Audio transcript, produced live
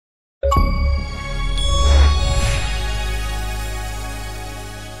Hi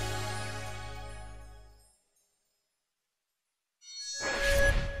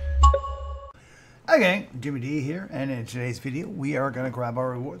gang, Jimmy D here, and in today's video we are going to grab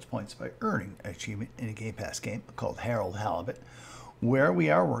our rewards points by earning an achievement in a Game Pass game called Harold Halibut, where we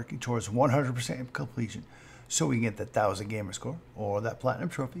are working towards 100% completion so we can get that 1000 gamer score, or that platinum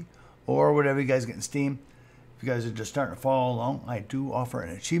trophy, or whatever you guys get in Steam. If you guys are just starting to follow along, I do offer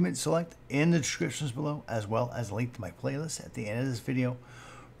an achievement select in the descriptions below, as well as a link to my playlist at the end of this video.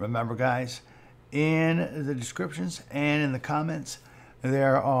 Remember guys, in the descriptions and in the comments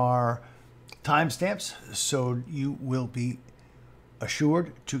there are timestamps, so you will be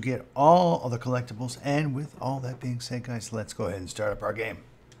assured to get all of the collectibles. And with all that being said guys, let's go ahead and start up our game.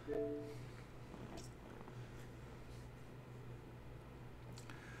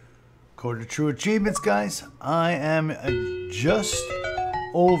 According to True Achievements guys, I am just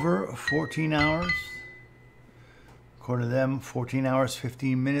over 14 hours. According to them, 14 hours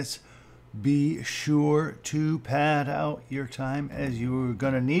 15 minutes. Be sure to pad out your time, as you're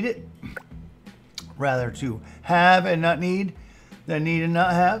gonna need it. Rather to have and not need than need and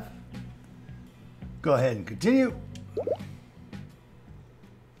not have. Go ahead and continue.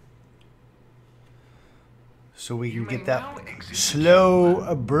 So we can get that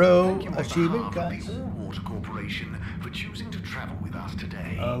slow bro achievement, guys. For choosing to travel with us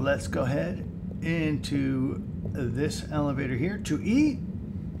today. Let's go ahead into this elevator here to E.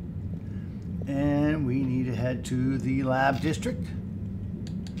 And we need to head to the lab district.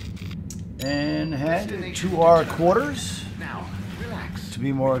 And head to our quarters. Now, relax. To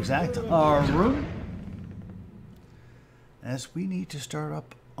be more exact, our room. As we need to start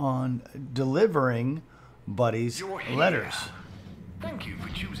up on delivering Buddy's letters. Thank you for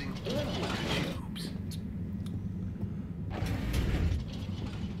choosing all water tubes.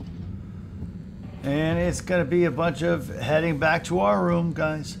 And it's going to be a bunch of heading back to our room,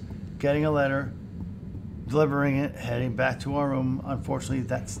 guys. Getting a letter, delivering it, heading back to our room. Unfortunately,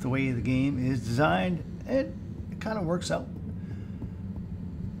 that's the way the game is designed, and it kind of works out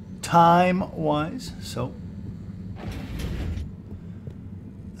time-wise. So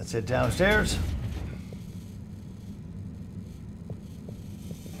let's head downstairs.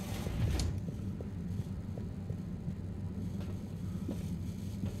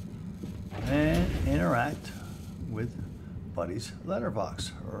 And interact with Buddy's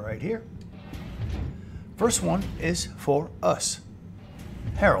letterbox right here. First one is for us,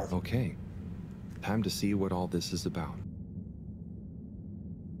 Harold. Okay, time to see what all this is about.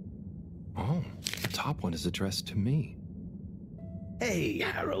 Oh, the top one is addressed to me. Hey,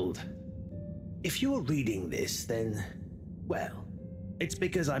 Harold. If you're reading this, then, well, it's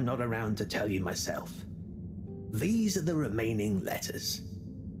because I'm not around to tell you myself. These are the remaining letters.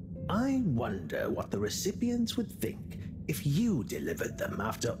 I wonder what the recipients would think if you delivered them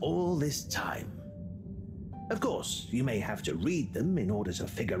after all this time. Of course, you may have to read them in order to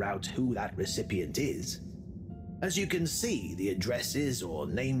figure out who that recipient is. As you can see, the addresses or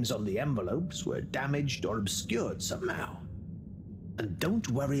names on the envelopes were damaged or obscured somehow. And don't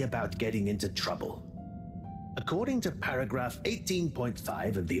worry about getting into trouble. According to paragraph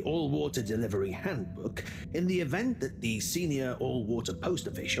 18.5 of the All-Water Delivery Handbook, in the event that the senior all-water post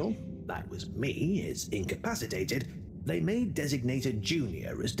official, that was me, is incapacitated, they may designate a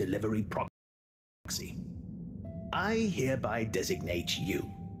junior as delivery proxy. I hereby designate you.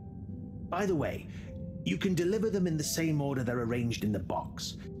 By the way, you can deliver them in the same order they're arranged in the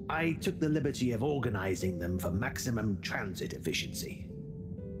box. I took the liberty of organizing them for maximum transit efficiency.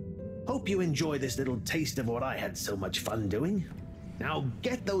 Hope you enjoy this little taste of what I had so much fun doing. Now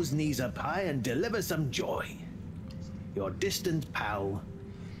get those knees up high and deliver some joy. Your distant pal,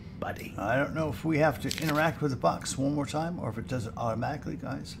 Buddy. I don't know if we have to interact with the box one more time or if it does it automatically,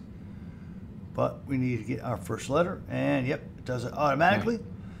 guys. But we need to get our first letter, and yep, it does it automatically. Right.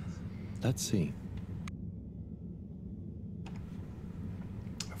 Let's see.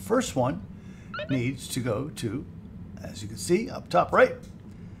 First one needs to go to, as you can see up top right,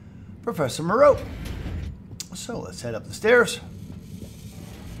 Professor Mareaux. So let's head up the stairs,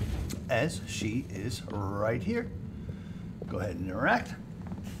 as she is right here. Go ahead and interact.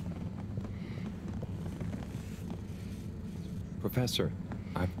 Professor,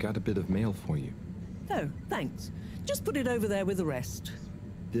 I've got a bit of mail for you. Oh, thanks. Just put it over there with the rest.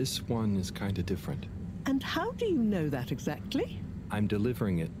 This one is kind of different. And how do you know that exactly? I'm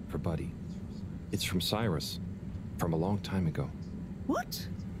delivering it for Buddy. It's from Cyrus, from a long time ago. What?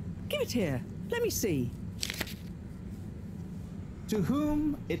 Give it here. Let me see. To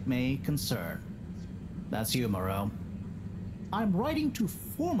whom it may concern. That's you, Mareaux. I'm writing to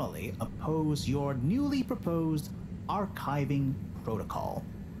formally oppose your newly proposed archiving protocol.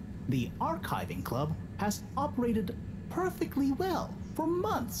 The Archiving Club has operated perfectly well for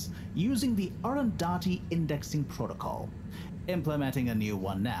months using the Arundhati indexing protocol. Implementing a new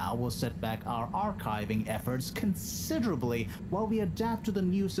one now will set back our archiving efforts considerably while we adapt to the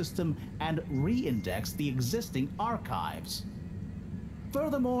new system and re-index the existing archives.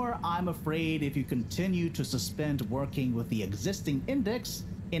 Furthermore, I'm afraid if you continue to suspend working with the existing index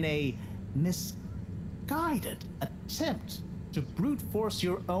in a misguided attempt to brute force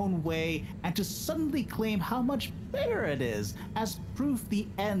your own way and to suddenly claim how much better it is as proof the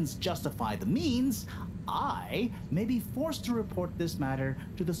ends justify the means, I may be forced to report this matter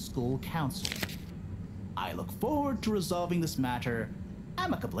to the school council. I look forward to resolving this matter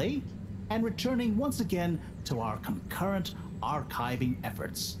amicably and returning once again to our concurrent archiving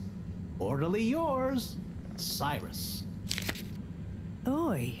efforts. Orderly yours, Cyrus.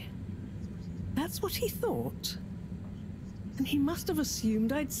 Oi. That's what he thought. And he must have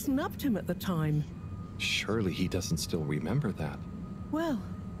assumed I'd snubbed him at the time. Surely he doesn't still remember that. Well,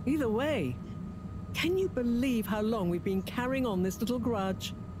 either way, can you believe how long we've been carrying on this little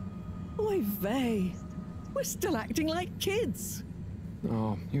grudge? Oy vey, we're still acting like kids.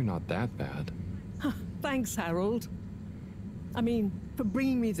 Oh, you're not that bad. Thanks, Harold. I mean, for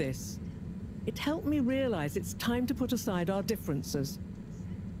bringing me this. It helped me realize it's time to put aside our differences.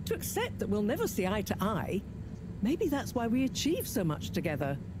 To accept that we'll never see eye to eye. Maybe that's why we achieve so much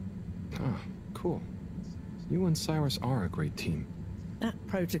together. Ah, cool. You and Cyrus are a great team. That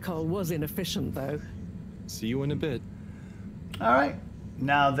protocol was inefficient, though. See you in a bit. All right.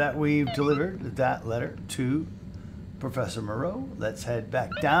 Now that we've delivered that letter to Professor Mareaux, let's head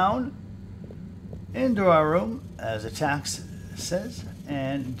back down into our room, as the tax says,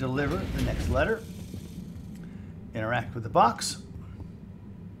 and deliver the next letter. Interact with the box.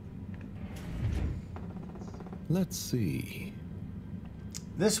 Let's see.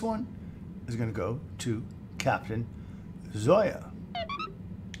 This one is going to go to Captain Zoya.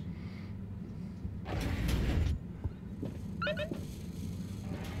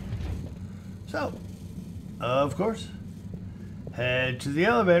 So, of course, head to the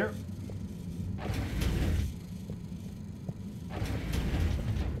elevator.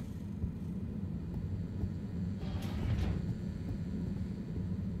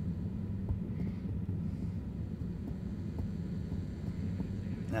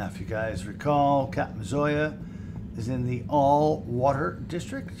 Now, if you guys recall, Captain Zoya is in the all-water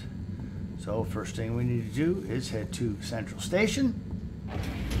district. So first thing we need to do is head to Central Station.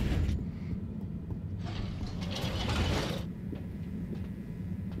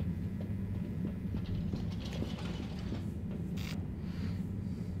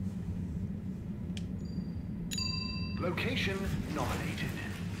 Location nominated.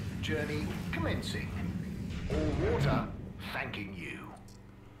 Journey commencing. All water thanking you.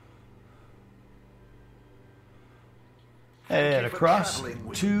 Head across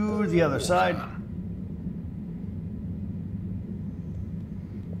to the other side.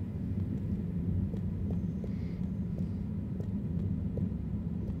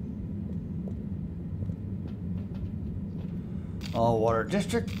 All water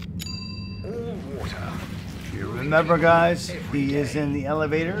district. All water. You remember, guys, he is in the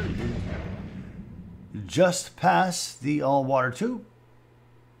elevator just past the all water tube.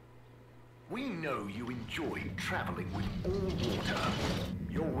 We know you enjoy traveling with all water.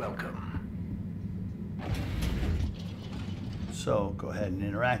 You're welcome. So go ahead and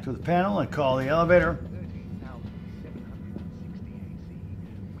interact with the panel and call the elevator.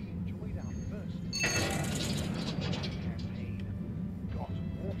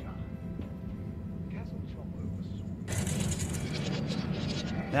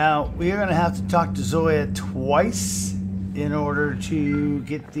 Now, we are going to have to talk to Zoya twice in order to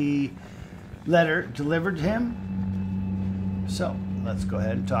get the letter delivered to him. So, let's go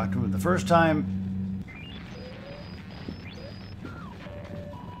ahead and talk to him the first time.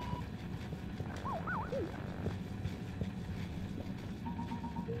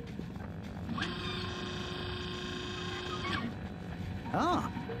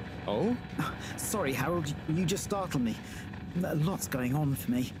 Ah. Oh? Sorry, Harold, you just startled me. Lots going on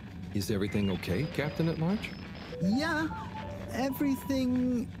for me. Is everything okay, Captain at Large? Yeah,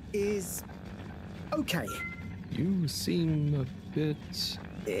 everything is okay. You seem a bit...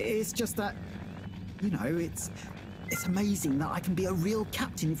 It's just that, you know, it's amazing that I can be a real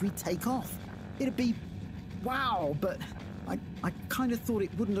captain if we take off. It'd be wow, but I kind of thought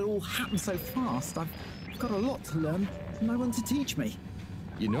it wouldn't all happen so fast. I've got a lot to learn, no one to teach me.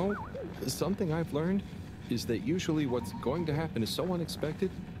 You know, something I've learned? is that usually what's going to happen is so unexpected,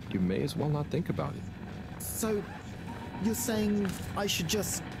 you may as well not think about it. So, you're saying I should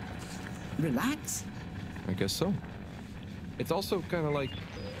just relax? I guess so. It's also kind of like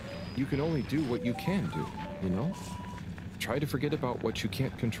you can only do what you can do, you know? Try to forget about what you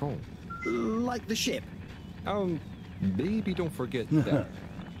can't control. Like the ship? Maybe don't forget that.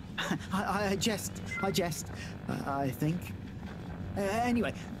 I jest, I think.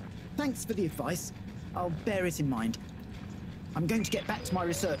 Anyway, thanks for the advice. I'll bear it in mind. I'm going to get back to my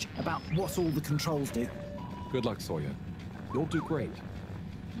research about what all the controls do. Good luck, Zoya. You'll do great.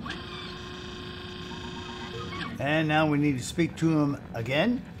 And now we need to speak to him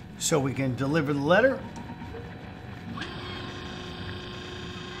again so we can deliver the letter.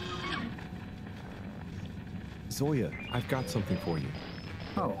 Zoya, I've got something for you.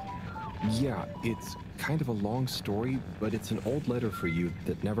 Oh. Yeah, it's kind of a long story, but it's an old letter for you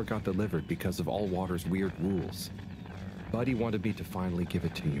that never got delivered because of Allwater's weird rules. Buddy wanted me to finally give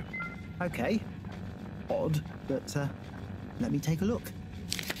it to you. Okay. Odd, but let me take a look.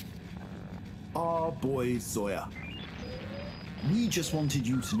 Our boy Zoya. We just wanted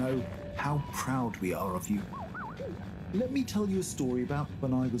you to know how proud we are of you. Let me tell you a story about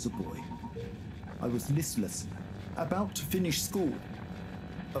when I was a boy. I was listless, about to finish school.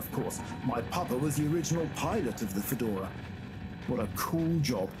 Of course, my papa was the original pilot of the Fedora. What a cool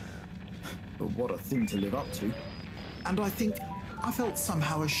job. But what a thing to live up to. And I think I felt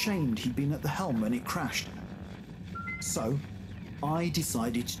somehow ashamed he'd been at the helm when it crashed. So, I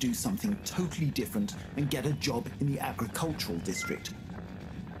decided to do something totally different and get a job in the agricultural district.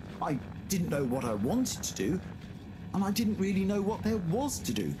 I didn't know what I wanted to do, and I didn't really know what there was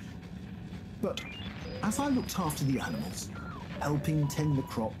to do. But as I looked after the animals, helping tend the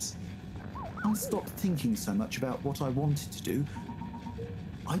crops, I stopped thinking so much about what I wanted to do.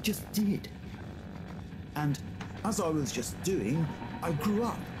 I just did. And as I was just doing, I grew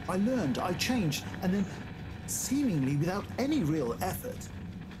up, I learned, I changed, and then, seemingly without any real effort,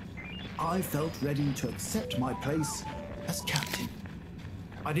 I felt ready to accept my place as captain.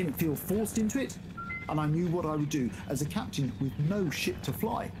 I didn't feel forced into it, and I knew what I would do as a captain with no ship to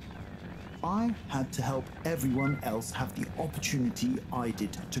fly. I had to help everyone else have the opportunity I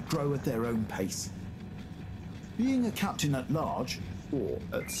did to grow at their own pace. Being a captain at large, or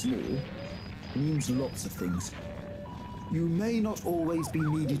at small, means lots of things. You may not always be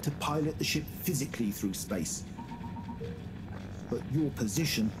needed to pilot the ship physically through space, but your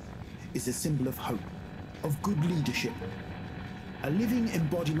position is a symbol of hope, of good leadership, a living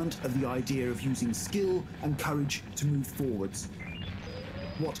embodiment of the idea of using skill and courage to move forwards,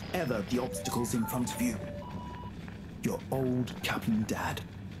 whatever the obstacles in front of you. Your old Captain Dad.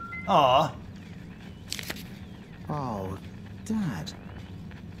 Aw. Oh, Dad.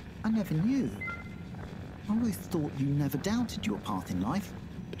 I never knew. I always thought you never doubted your path in life.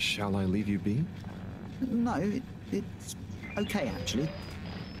 Shall I leave you be? No, it's okay, actually.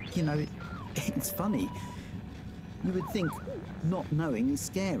 You know, it's funny. You would think not knowing is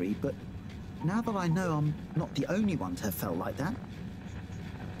scary, but now that I know I'm not the only one to have felt like that,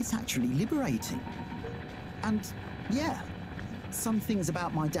 it's actually liberating. And yeah, some things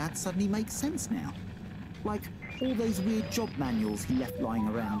about my dad suddenly make sense now. Like all those weird job manuals he left lying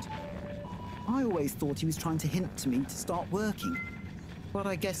around. I always thought he was trying to hint to me to start working, but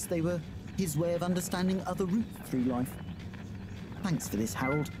I guess they were his way of understanding other routes through life. Thanks for this,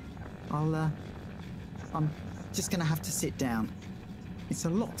 Harold. I'm just gonna have to sit down. It's a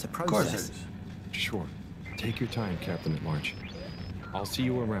lot to process. Of course it is. Sure. Take your time, Captain at Large. I'll see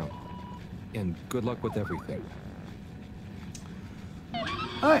you around. And good luck with everything.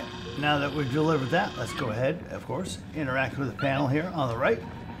 All right, now that we've delivered that, let's go ahead, of course, interact with the panel here on the right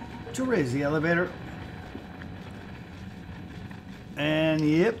to raise the elevator. And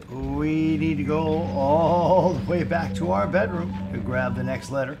yep, we need to go all the way back to our bedroom to grab the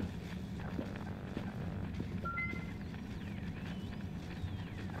next letter.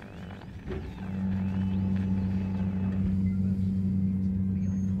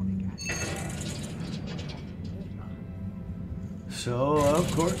 So,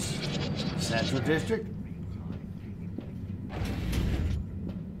 of course, Central District.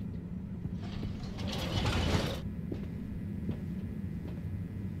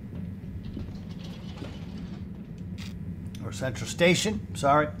 Or Central Station,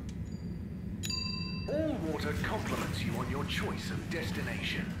 sorry. All water compliments you on your choice of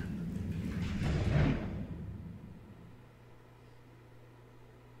destination.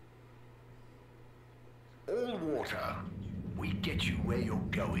 All water. We get you where you're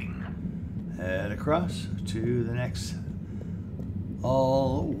going. Head across to the next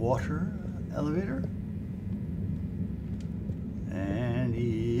all-water elevator. And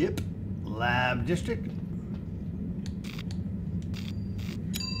yep, Lab District.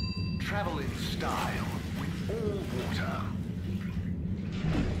 Travel in style with all water.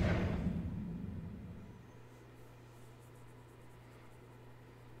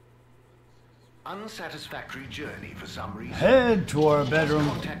 Unsatisfactory journey for some reason. Head to our bedroom.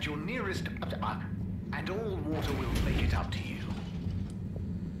 Contact your nearest and all water will make it up to you.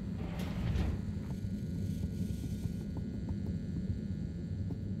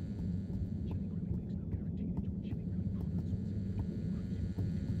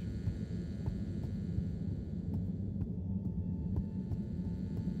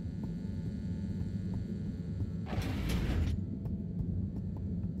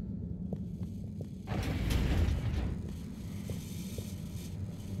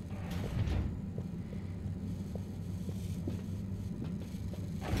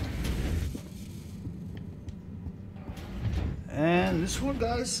 And this one,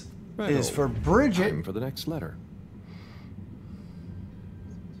 guys, Righto. is for Bridgette. Time for the next letter.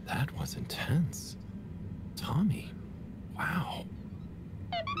 That was intense. Tommy. Wow.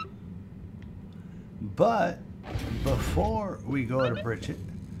 But before we go to Bridgette,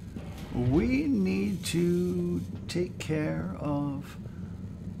 we need to take care of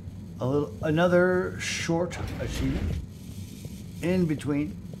another short achievement in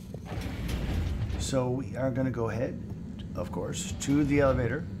between. So we are going to go ahead, of course, to the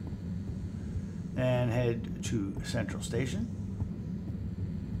elevator and head to Central Station.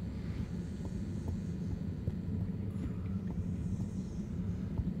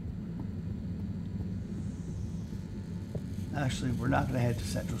 Actually, we're not going to head to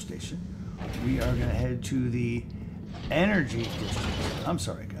Central Station. We are going to head to the Energy District. I'm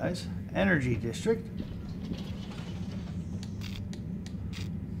sorry, guys. Energy District.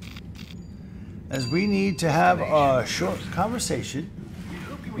 As we need to have a short conversation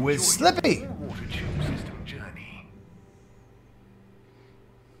with Slippy. Water tube system journey.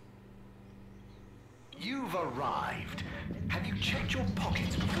 You've arrived. Have you checked your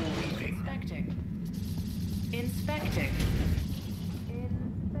pockets before leaving? Inspecting.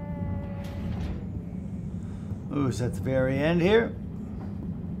 Ooh, is that the very end here?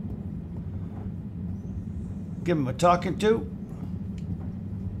 Give him a talking to.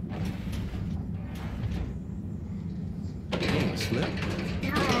 Slip?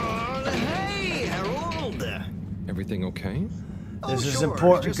 Hey, Harold! Everything okay? This is sure.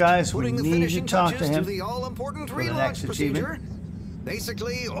 important, Just guys. We putting the need to finishing talk to touches him the all-important for the next relaunch procedure. achievement.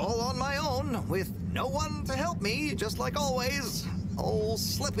 Basically, all on my own, with no one to help me, just like always. Old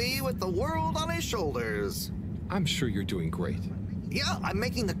Slippy with the world on his shoulders. I'm sure you're doing great. Yeah, I'm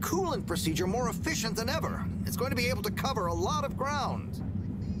making the coolant procedure more efficient than ever. It's going to be able to cover a lot of ground.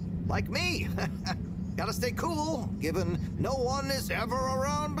 Like me. Gotta stay cool, given no one is ever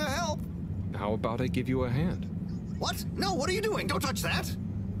around to help. How about I give you a hand? What? No, what are you doing? Don't touch that!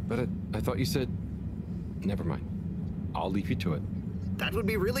 But I thought you said... Never mind. I'll leave you to it. That would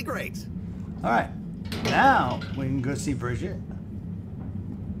be really great. All right, now we can go see Bridgette.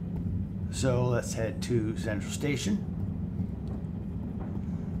 So let's head to Central Station.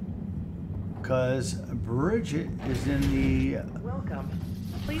 Because Bridgette is in the Welcome.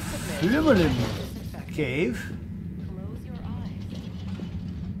 Please submit. Aluminum Cave. Close your eyes.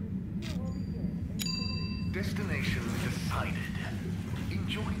 Destination decided.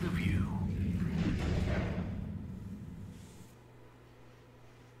 Enjoy the view.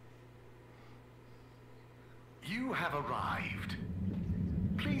 You have arrived.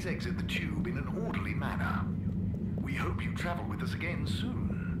 Please exit the tube in an orderly manner. We hope you travel with us again soon.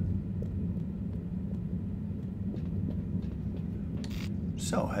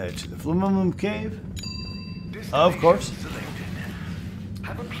 So head to the Aluminum Cave. Of course. Selected.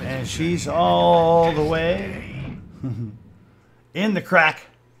 Have a pleasant And she's journey. all the way in the crack.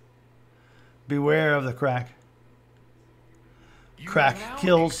 Beware of the crack. You Crack now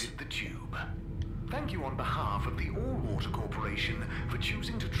kills. exit the tube. Thank you on behalf of the All Water Corporation for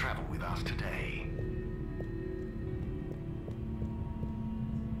choosing to travel with us today.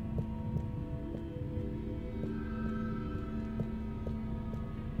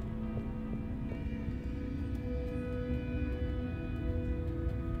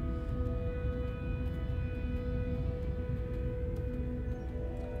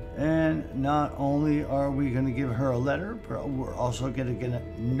 And not only are we going to give her a letter, but we're also going to get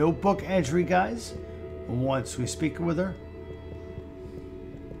a notebook entry, guys, once we speak with her.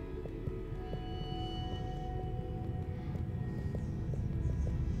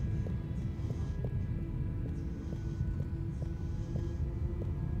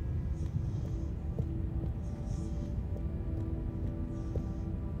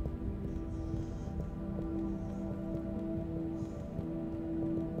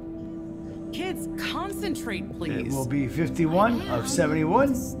 Kids, concentrate, please. It will be 51 of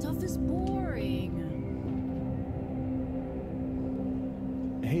 71. Stuff is boring.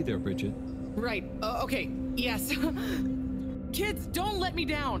 Hey there, Bridgette. Right. Okay. Yes. Kids, don't let me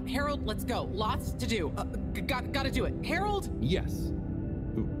down. Harold, let's go. Lots to do. Gotta do it. Harold? Yes.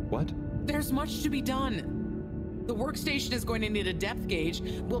 What? There's much to be done. The workstation is going to need a depth gauge.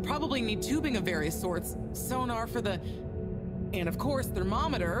 We'll probably need tubing of various sorts. Sonar for the... And of course,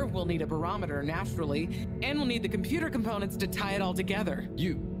 thermometer. We'll need a barometer, naturally. And we'll need the computer components to tie it all together.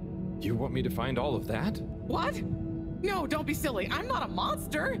 You want me to find all of that? What? No, don't be silly. I'm not a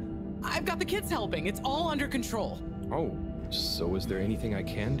monster. I've got the kids helping. It's all under control. Oh, so is there anything I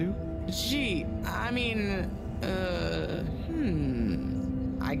can do? Gee, I mean,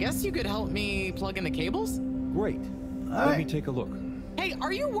 I guess you could help me plug in the cables? Great. Let me take a look. Hey,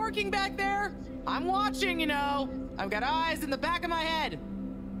 are you working back there? I'm watching, you know. I've got eyes in the back of my head.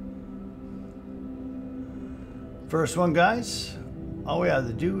 First one, guys. All we have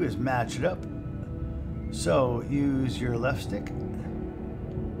to do is match it up. So use your left stick.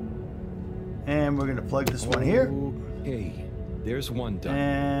 And we're going to plug this one here. Okay, there's one done.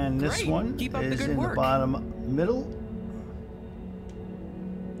 And this Great. one Keep up the is good in work. the bottom middle.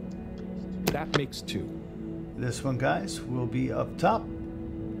 That makes two. This one, guys, will be up top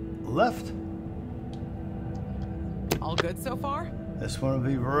left. All good so far? This one will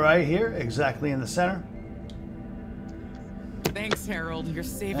be right here, exactly in the center. Thanks, Harold. You're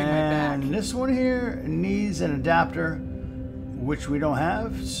saving my And back. this one here needs an adapter, which we don't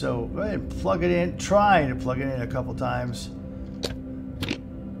have. So go ahead and plug it in. Try to plug it in a couple times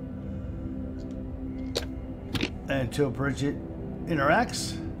until Bridgette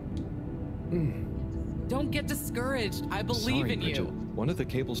interacts. Don't get discouraged. I believe Sorry, in Bridgette. you. One of the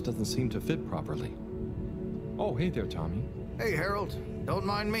cables doesn't seem to fit properly. Oh, hey there, Tommy. Hey, Harold. Don't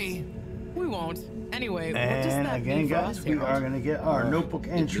mind me. We won't. Anyway, what does And that again, mean for guys, us, we Harold? are going to get our notebook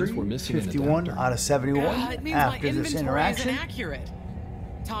entry, we're missing an 51 adapter. out of 71 It means my after this inventory interaction. isn't accurate.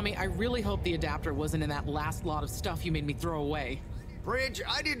 Tommy, I really hope the adapter wasn't in that last lot of stuff you made me throw away. Bridge,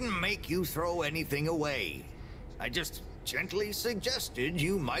 I didn't make you throw anything away. I just gently suggested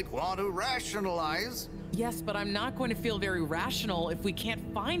you might want to rationalize. Yes, but I'm not going to feel very rational if we can't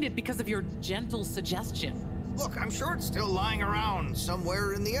find it because of your gentle suggestion. Look, I'm sure it's still lying around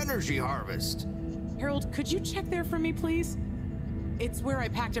somewhere in the energy harvest. Harold, could you check there for me, please? It's where I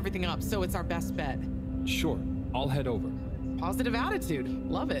packed everything up, so it's our best bet. Sure, I'll head over. Positive attitude.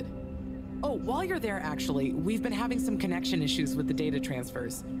 Love it. Oh, while you're there, actually, we've been having some connection issues with the data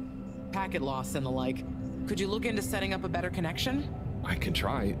transfers. Packet loss and the like. Could you look into setting up a better connection? I can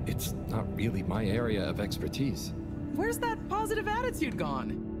try. It's not really my area of expertise. Where's that positive attitude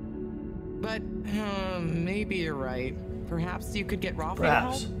gone? But, maybe you're right. Perhaps you could get Raffi to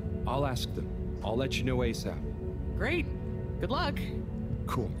help? Perhaps. I'll ask them. I'll let you know ASAP. Great. Good luck.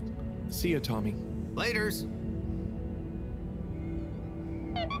 Cool. See ya, Tommy. Laters.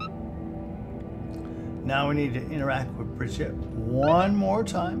 Now we need to interact with Bridgette one more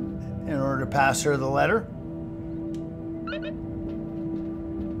time in order to pass her the letter.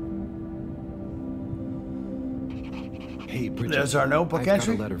 Hey, Bridgette. There's our notebook I've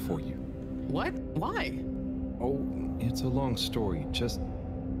entry. got a letter for you. What? Why? Oh, it's a long story. Just...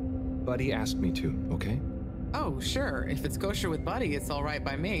 Buddy asked me to, okay? Oh, sure. If it's kosher with Buddy, it's all right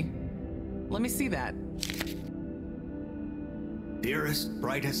by me. Let me see that. Dearest,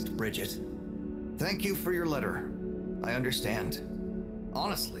 brightest Bridgette, thank you for your letter. I understand.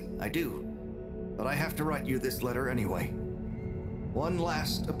 Honestly, I do. But I have to write you this letter anyway. One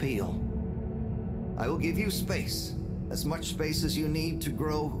last appeal. I will give you space. As much space as you need to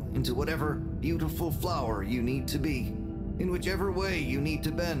grow into whatever beautiful flower you need to be, in whichever way you need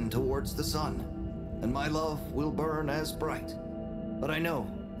to bend towards the sun. And my love will burn as bright. But I know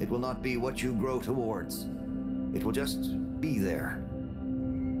it will not be what you grow towards. It will just be there.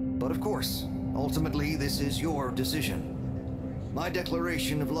 But of course, ultimately this is your decision. My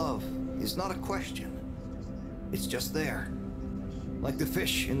declaration of love is not a question. It's just there. Like the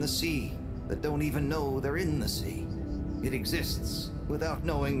fish in the sea that don't even know they're in the sea. It exists without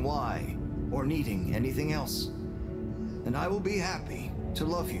knowing why or needing anything else. And I will be happy to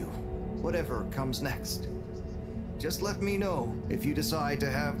love you, whatever comes next. Just let me know if you decide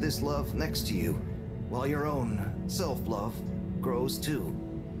to have this love next to you, while your own self-love grows too.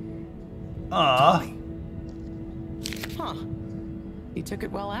 Tommy. Huh. You took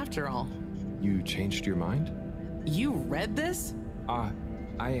it well after all. You changed your mind? You read this? I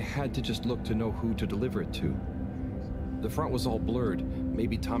had to just look to know who to deliver it to. The front was all blurred.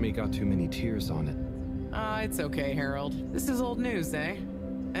 Maybe Tommy got too many tears on it. It's okay, Harold. This is old news, eh?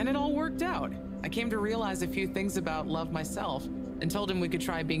 And it all worked out. I came to realize a few things about love myself and told him we could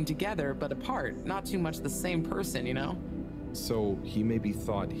try being together, but apart, not too much the same person, you know? So he maybe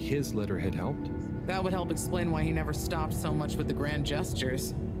thought his letter had helped? That would help explain why he never stopped so much with the grand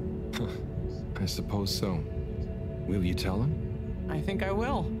gestures. I suppose so. Will you tell him? I think I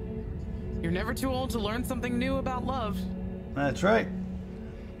will. You're never too old to learn something new about love. That's right.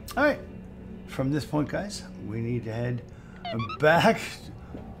 All right. From this point, guys, we need to head back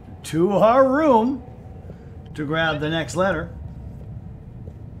to our room to grab the next letter.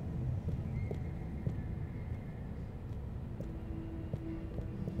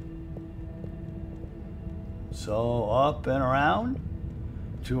 So up and around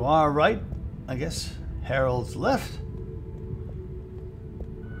to our right, I guess, Harold's left.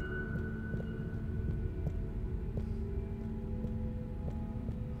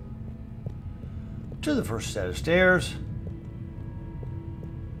 To the first set of stairs.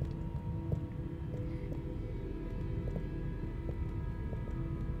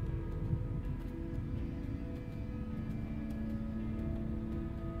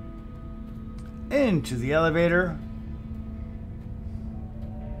 Into the elevator.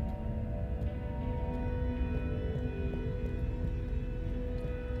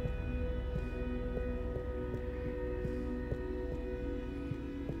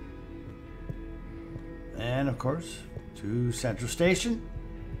 And of course, to Central Station.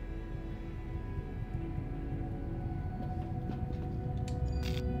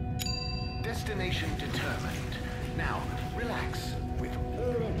 Destination determined. Now, relax with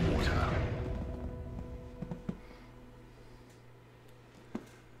all water.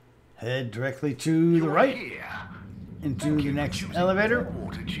 Head directly to the right into the next elevator,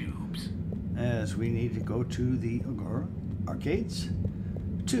 water tubes. as we need to go to the Agora arcades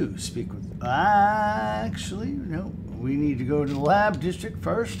to speak with. Actually, no, we need to go to the lab district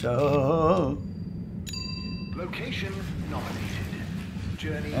first. Oh. Location nominated.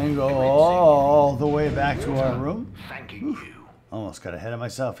 Journey And go all the way back to our room. Thanking you. Almost got ahead of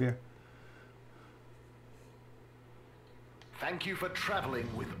myself here. Thank you for traveling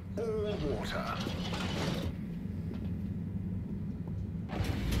with all water.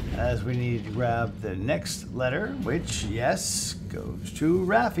 As we need to grab the next letter, which, yes, goes to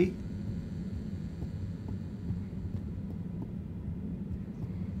Raffi.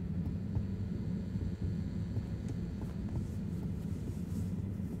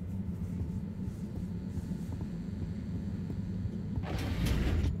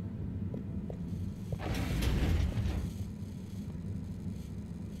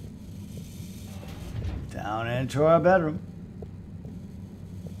 Down into our bedroom.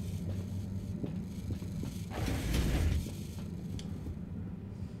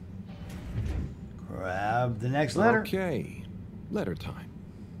 Grab the next letter. Okay, letter time.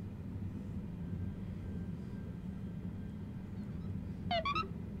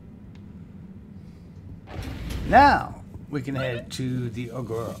 Now we can head to the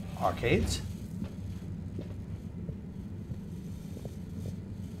Agora arcades.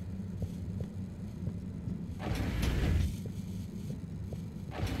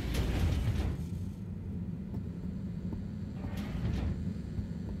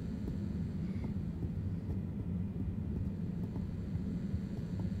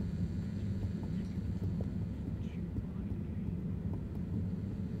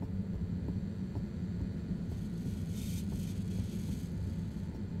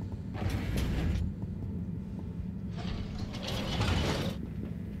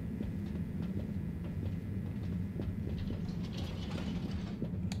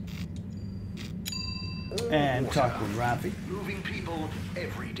 And talk with Raffi. Moving people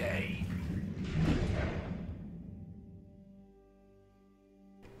every day.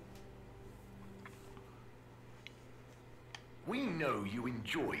 We know you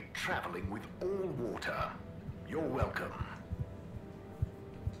enjoyed traveling with all water. You're welcome.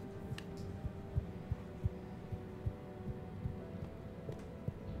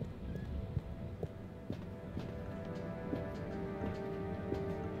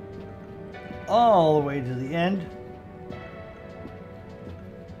 All the way to the end.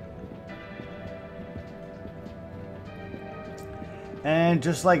 And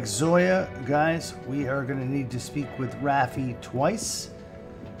just like Zoya, guys, we are going to need to speak with Raffi twice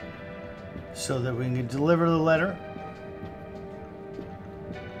so that we can deliver the letter.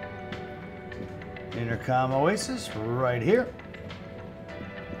 Intercom Oasis right here.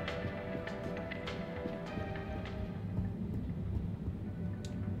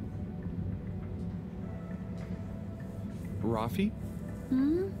 Raffi?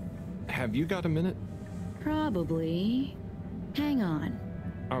 Have you got a minute? Probably. Hang on.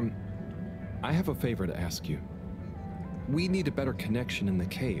 I have a favor to ask you. We need a better connection in the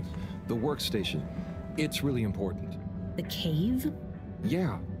cave. The workstation. It's really important. The cave?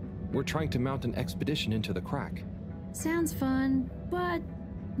 Yeah. We're trying to mount an expedition into the crack. Sounds fun, but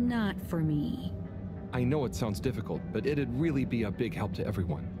not for me. I know it sounds difficult, but it'd really be a big help to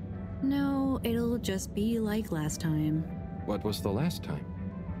everyone. No, it'll just be like last time. What was the last time?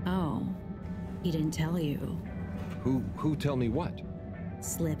 Oh, he didn't tell you. Who tell me what?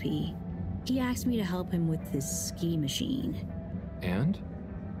 Slippy. He asked me to help him with his ski machine. And?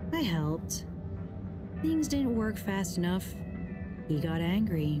 I helped. Things didn't work fast enough. He got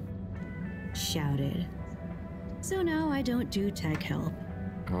angry. Shouted. So now I don't do tech help.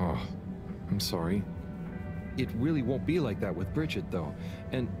 Oh, I'm sorry. It really won't be like that with Bridgette, though,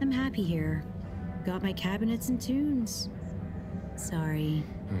 and... I'm happy here. Got my cabinets and tunes. Sorry.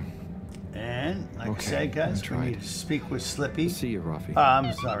 And, like I Okay, said, guys, I we need to speak with Slippy. See you, Raffi.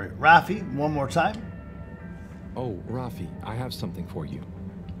 I'm sorry, Raffi, one more time. Oh, Raffi, I have something for you.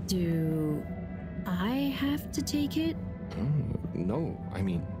 Do I have to take it? Oh, no, I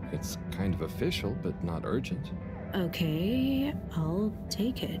mean, it's kind of official, but not urgent. Okay, I'll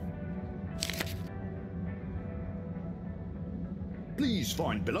take it. Please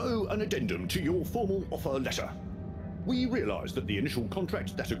find below an addendum to your formal offer letter. We realise that the initial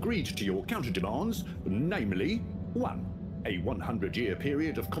contract that agreed to your counter-demands, namely 1. A 100-year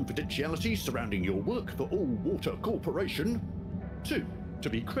period of confidentiality surrounding your work for All Water Corporation. 2. To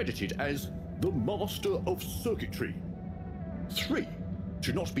be credited as the Master of Circuitry. 3.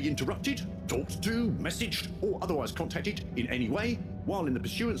 To not be interrupted, talked to, messaged, or otherwise contacted in any way while in the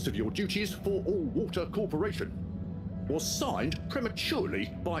pursuance of your duties for All Water Corporation. Was signed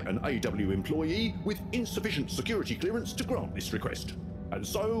prematurely by an AW employee with insufficient security clearance to grant this request. And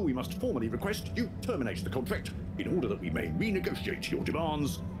so we must formally request you terminate the contract in order that we may renegotiate your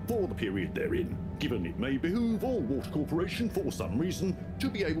demands for the period therein, given it may behoove All Water Corporation for some reason to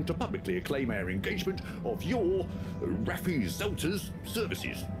be able to publicly acclaim our engagement of your, Raffi Zelter's,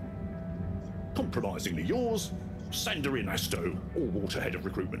 services. Compromisingly yours, Sanderin Asto, All Water Head of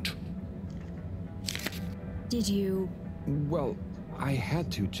Recruitment. Did you... Well, I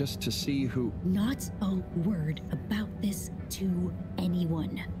had to just to see who... Not a word about this to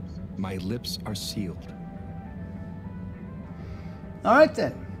anyone. My lips are sealed. All right,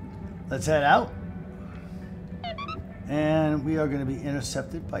 then. Let's head out. And we are going to be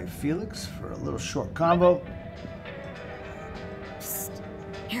intercepted by Felix for a little short combo. Psst.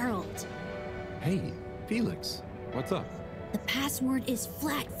 Harold. Hey, Felix. What's up? The password is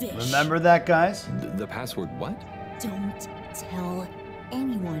Flatfish. Remember that, guys? The password what? Don't tell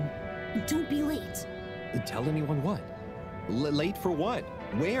anyone. Don't be late. Tell anyone what? Late for what?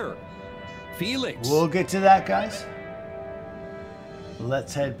 Where? Felix! We'll get to that, guys.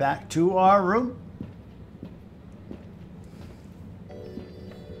 Let's head back to our room.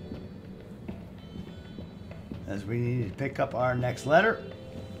 As we need to pick up our next letter.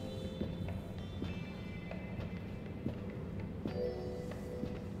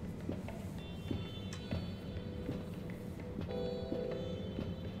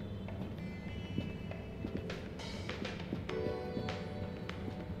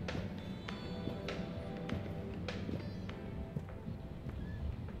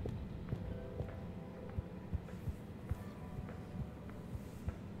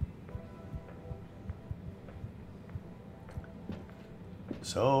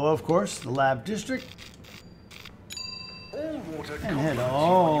 So, of course, the lab district. And head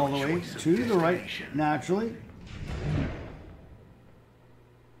all the way to the right, naturally.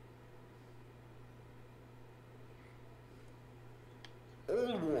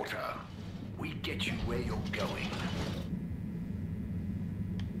 All water. We get you where you're going.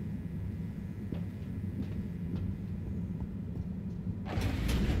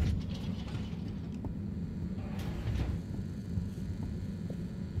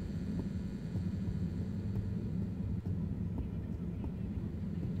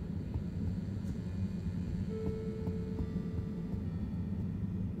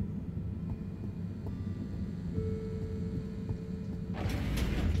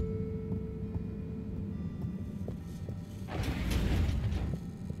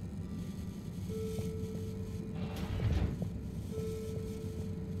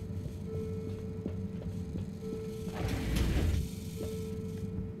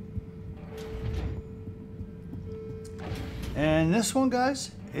 And this one,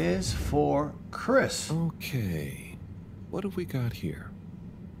 guys, is for Chris. Okay. What have we got here?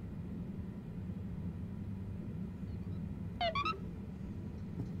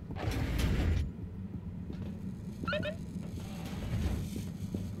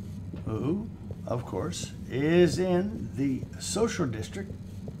 who, of course, is in the social district.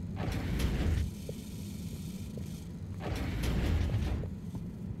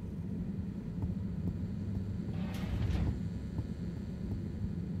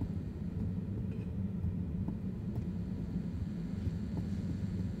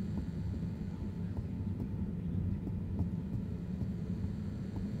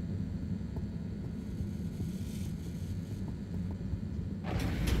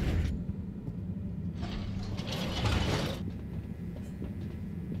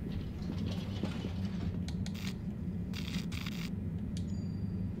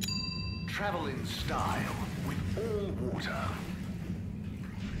 Travel in style with all water.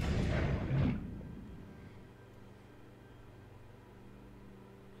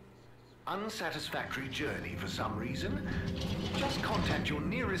 Unsatisfactory journey for some reason? Just contact your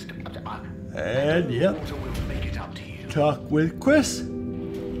nearest... And yep, water will make it up to you. talk with Chris.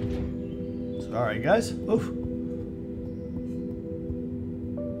 Sorry, guys. Oof.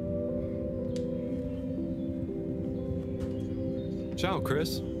 Ciao,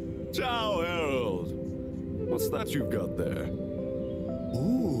 Chris. Ciao, Harold. What's that you've got there?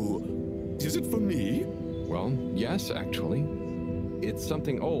 Ooh, is it for me? Well, yes, actually. It's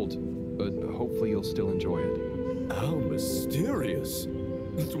something old, but hopefully you'll still enjoy it. How mysterious.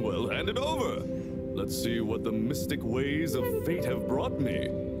 Well, hand it over. Let's see what the mystic ways of fate have brought me.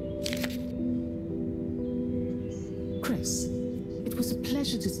 Chris, it was a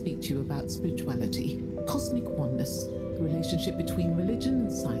pleasure to speak to you about spirituality, cosmic oneness, the relationship between religion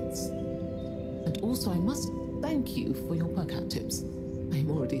and science. And also, I must thank you for your workout tips. I am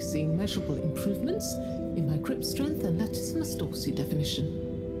already seeing measurable improvements in my grip strength and latissimus dorsi definition.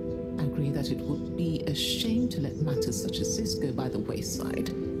 I agree that it would be a shame to let matters such as this go by the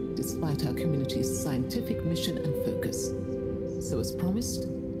wayside, despite our community's scientific mission and focus. So as promised,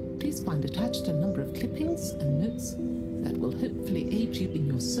 please find attached a number of clippings and notes that will hopefully aid you in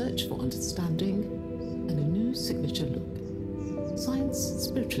your search for understanding and a new signature look. Science,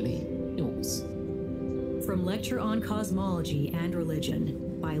 spiritually, yours. From Lecture on Cosmology and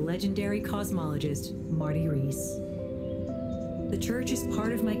Religion by legendary cosmologist Marty Rees. The church is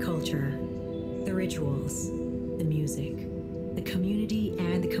part of my culture. The rituals, the music, the community,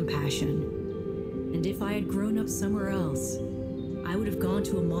 and the compassion. And if I had grown up somewhere else, I would have gone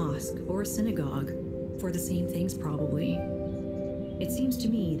to a mosque or a synagogue for the same things probably. It seems to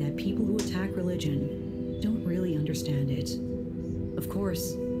me that people who attack religion don't really understand it. Of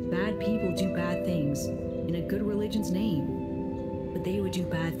course, bad people do bad things in a good religion's name, but they would do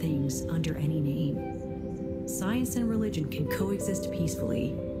bad things under any name. Science and religion can coexist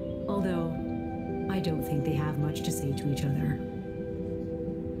peacefully, although I don't think they have much to say to each other.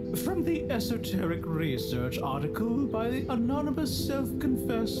 From the esoteric research article by the anonymous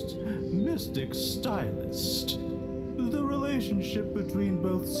self-confessed mystic stylist, the relationship between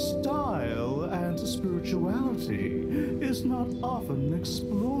both style and spirituality is not often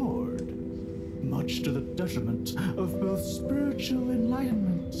explored, much to the detriment of both spiritual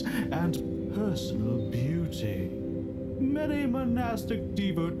enlightenment and personal beauty. Many monastic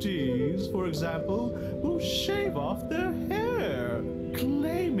devotees, for example, will shave off their hair,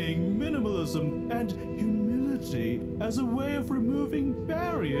 claiming minimalism and humility as a way of removing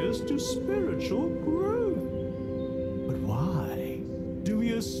barriers to spiritual growth. But why do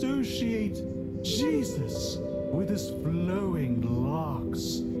we associate Jesus with his flowing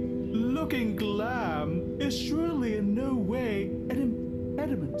locks? Looking glam is surely in no way an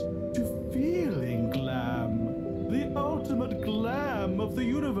impediment to feeling glam. The ultimate glam of the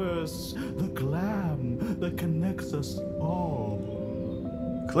universe, the glam that connects us all.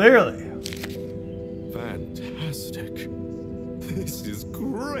 Clearly. Fantastic. This is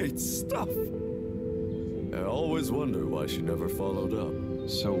great stuff. I always wonder why she never followed up.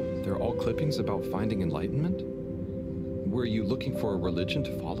 So, they're all clippings about finding enlightenment? Were you looking for a religion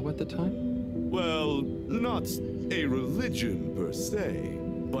to follow at the time? Well, not a religion per se,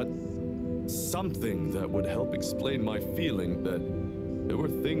 but something that would help explain my feeling that there were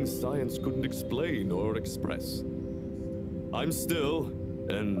things science couldn't explain or express. I'm still,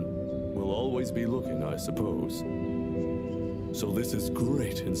 and will always be looking, I suppose. So this is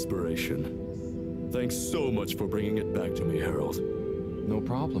great inspiration. Thanks so much for bringing it back to me, Harold. No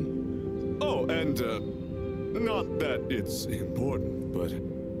problem. Oh, and, not that it's important, but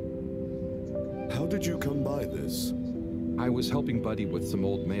how did you come by this? I was helping Buddy with some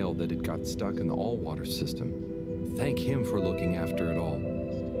old mail that had got stuck in the all-water system. Thank him for looking after it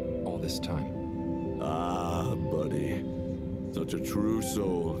all this time. Ah, Buddy. Such a true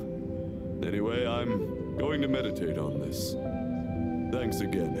soul. Anyway, I'm going to meditate on this. Thanks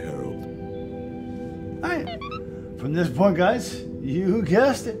again, Harold. Alright, from this point, guys, you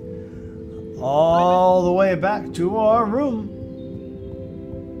guessed it, all the way back to our room.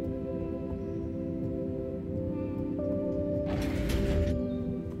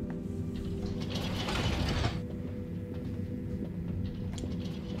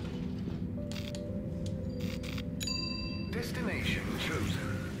 Destination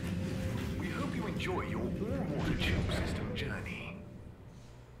chosen. We hope you enjoy your all-water tube system journey.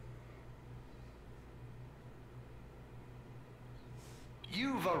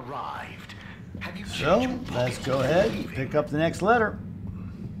 You've arrived. Have you So, changed your let's pockets go before ahead and leaving? pick up the next letter.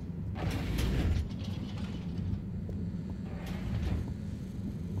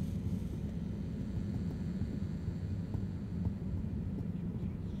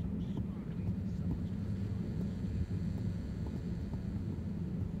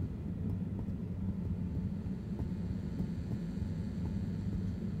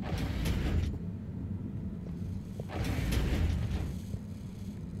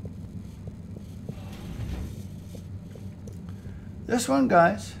 This one,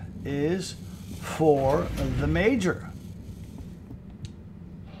 guys, is for the major.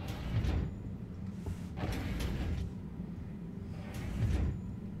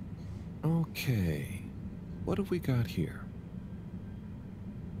 Okay. What have we got here?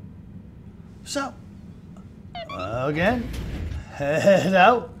 So, again, head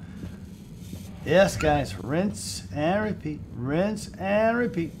out. Yes, guys, rinse and repeat, rinse and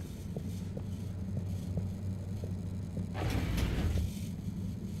repeat.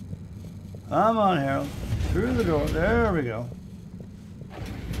 Come on, Harold. Through the door. There we go.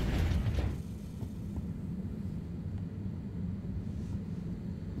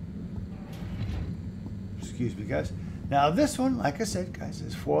 Excuse me, guys. Now, this one, like I said, guys,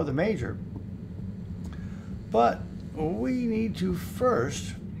 is for the major. But we need to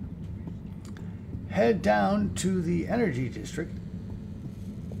first head down to the energy district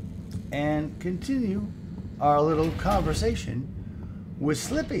and continue our little conversation with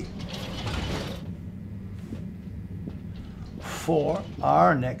Slippy for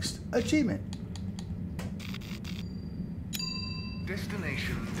our next achievement.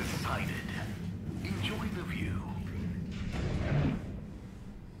 Destination decided. Enjoy the view.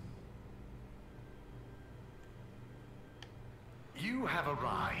 You have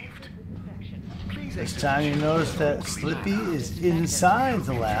arrived. Please This exit time the you tube notice that before we Slippy land. is inside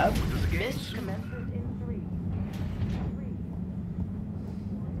the lab.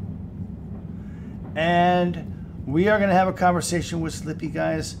 And we are going to have a conversation with Slippy,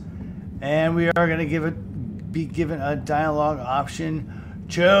 guys. And we are going to be given a dialogue option.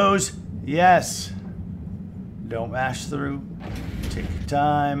 Choose yes. Don't mash through. Take your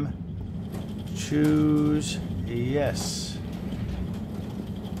time. Choose yes.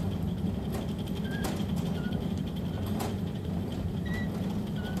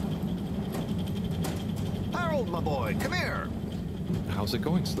 Harold, my boy, come here. How's it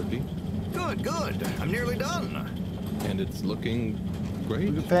going, Slippy? Good, good. I'm nearly done. And it's looking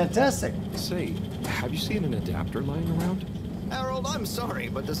great. Fantastic. Say, have you seen an adapter lying around? Harold, I'm sorry,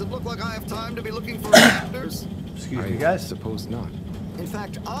 but does it look like I have time to be looking for adapters? Excuse me, guys. I suppose not. In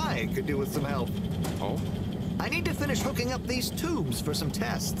fact, I could do with some help. Oh? I need to finish hooking up these tubes for some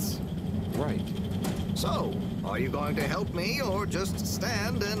tests. Right. So, are you going to help me or just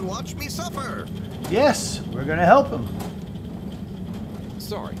stand and watch me suffer? Yes, we're going to help him.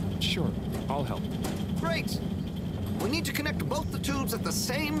 Sorry. Sure. I'll help. Great. We need to connect both the tubes at the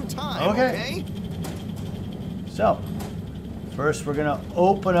same time, okay? So, first we're going to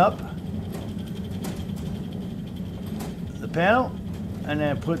open up the panel and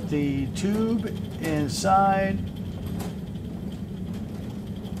then put the tube inside.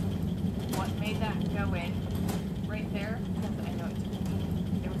 What made that go in right there? Because I know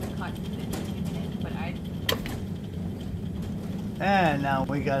there was a cut in it, but I... And now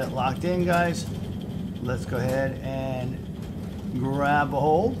we got it locked in, guys. Let's go ahead and grab a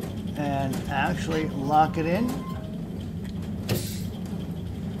hold and actually lock it in.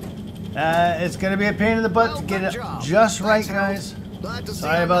 It's going to be a pain in the butt to get it just right, guys. Glad to see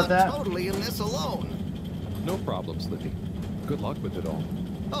Sorry I'm about not that. totally in this alone. No problem, Slippy. Good luck with it all.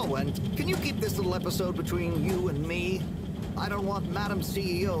 Oh, and can you keep this little episode between you and me? I don't want Madam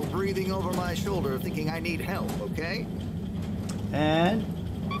CEO breathing over my shoulder thinking I need help, okay? And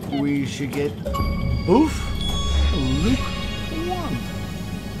we should get Luke 1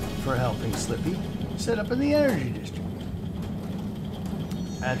 for helping Slippy set up in the energy district.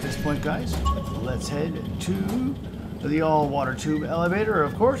 At this point, guys, let's head to the all-water tube elevator,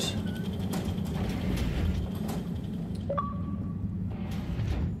 of course.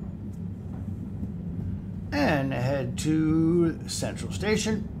 head to Central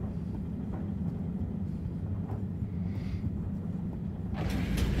Station.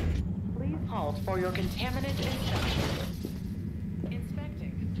 Please halt for your contaminant inspection.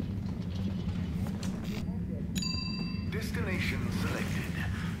 Inspecting. Destination selected.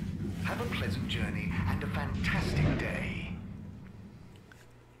 Have a pleasant journey and a fantastic day.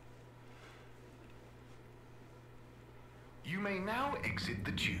 You may now exit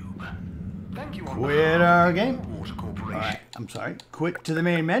the tube. Thank you on Quit our game. Water Corporation. Alright, I'm sorry. Quit to the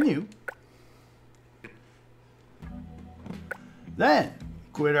main menu. Then,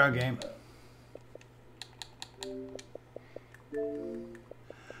 quit our game.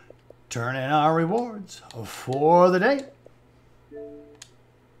 Turn in our rewards for the day.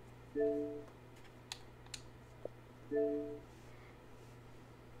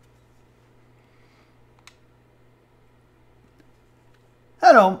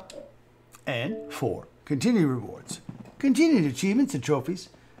 Head home. And 4. Continued rewards. Continued achievements and trophies.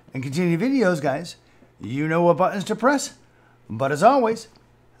 And continued videos, guys. You know what buttons to press. But as always,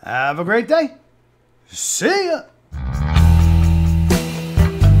 have a great day. See ya!